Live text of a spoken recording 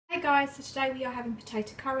guys, so today we are having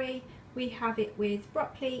potato curry. We have it with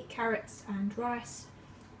broccoli, carrots and rice.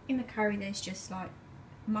 In the curry there's just like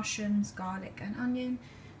mushrooms, garlic and onion.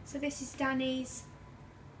 So this is Danny's,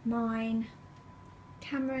 mine,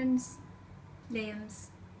 Cameron's,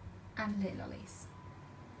 Liam's and Little Ollie's.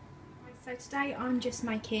 So today I'm just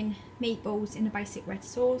making meatballs in a basic red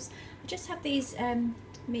sauce. I just have these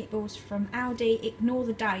meatballs from Aldi. Ignore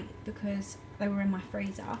the date because they were in my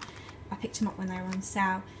freezer. I picked them up when they were on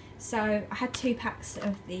sale. So I had 2 packs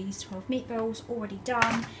of these 12 meatballs already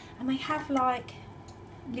done, and they have like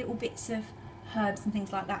little bits of herbs and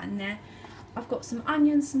things like that in there. I've got some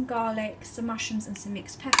onions, some garlic, some mushrooms and some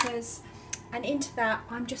mixed peppers, and into that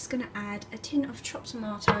I'm just going to add a tin of chopped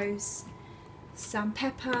tomatoes, some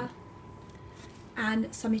pepper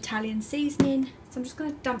and some Italian seasoning. So I'm just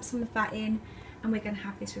going to dump some of that in, and we're going to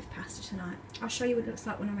have this with pasta tonight. I'll show you what it looks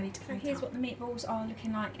like when I'm ready to plate. So here's what the meatballs are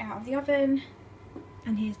looking like out of the oven,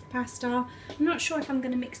 and here's the pasta. I'm not sure if I'm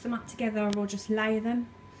going to mix them up together or just layer them.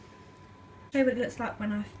 I'll show you what it looks like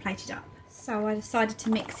when I've plated up. So I decided to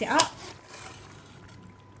mix it up.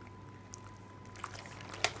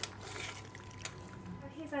 So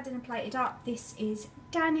here's how dinner plated up. This is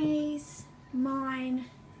Danny's, mine,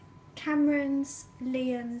 Cameron's,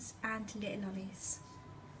 Liam's and Little Ollie's.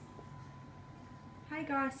 Hey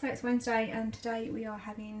guys, so it's Wednesday and today we are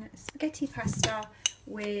having spaghetti pasta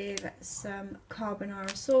with some carbonara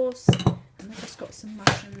sauce, and we've just got some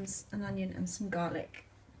mushrooms, an onion and some garlic.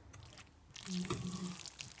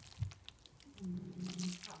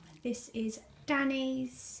 This is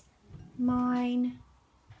Danny's, mine,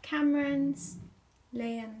 Cameron's,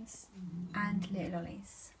 Liam's and Little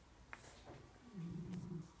Ollie's.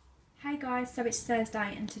 Hey guys, so it's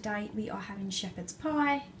Thursday and today we are having shepherd's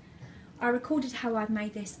pie. I recorded how I've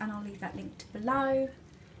made this and I'll leave that linked below.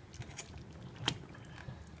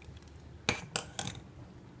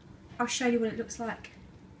 I'll show you what it looks like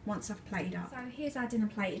once I've plated up. So here's our dinner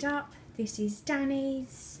plated up. This is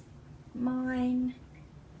Danny's, mine,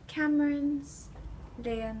 Cameron's,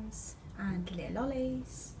 Liam's and Little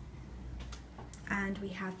Ollie's. And we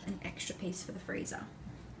have an extra piece for the freezer.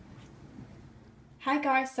 Hi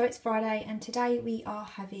guys, so it's Friday and today we are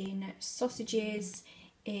having sausages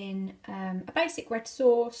in a basic red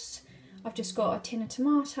sauce. I've just got a tin of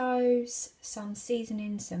tomatoes, some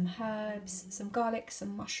seasoning, some herbs, some garlic,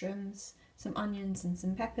 some mushrooms, some onions and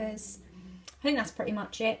some peppers. I think that's pretty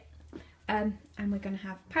much it. And we're going to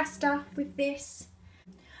have pasta with this.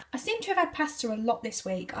 I seem to have had pasta a lot this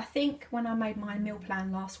week. I think when I made my meal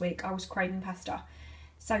plan last week I was craving pasta.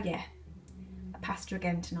 So yeah, pasta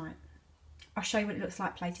again tonight. I'll show you what it looks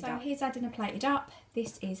like plated up. So here's our dinner plated up.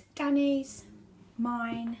 This is Danny's,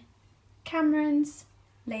 mine, Cameron's,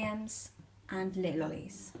 Liam's and Little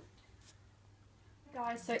Ollie's. Hey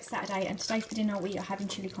guys, so it's Saturday and today for dinner we are having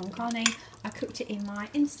chili con carne. I cooked it in my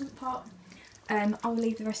Instant Pot. I'll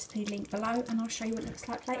leave the recipe link below and I'll show you what it looks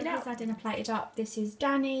like plated up. Here's our dinner plated up. This is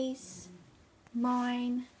Danny's,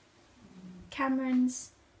 mine,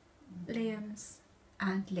 Cameron's, Liam's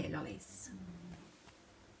and Little Ollie's.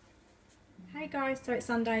 Hey guys, so it's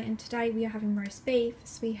Sunday and today we are having roast beef.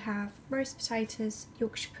 So we have roast potatoes,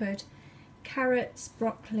 Yorkshire pud, carrots,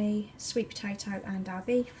 broccoli, sweet potato and our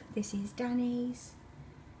beef. This is Danny's,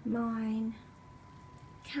 mine,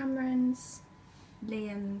 Cameron's,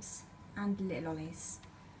 Liam's and Little Ollie's.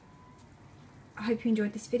 I hope you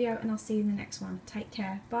enjoyed this video and I'll see you in the next one. Take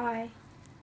care, bye.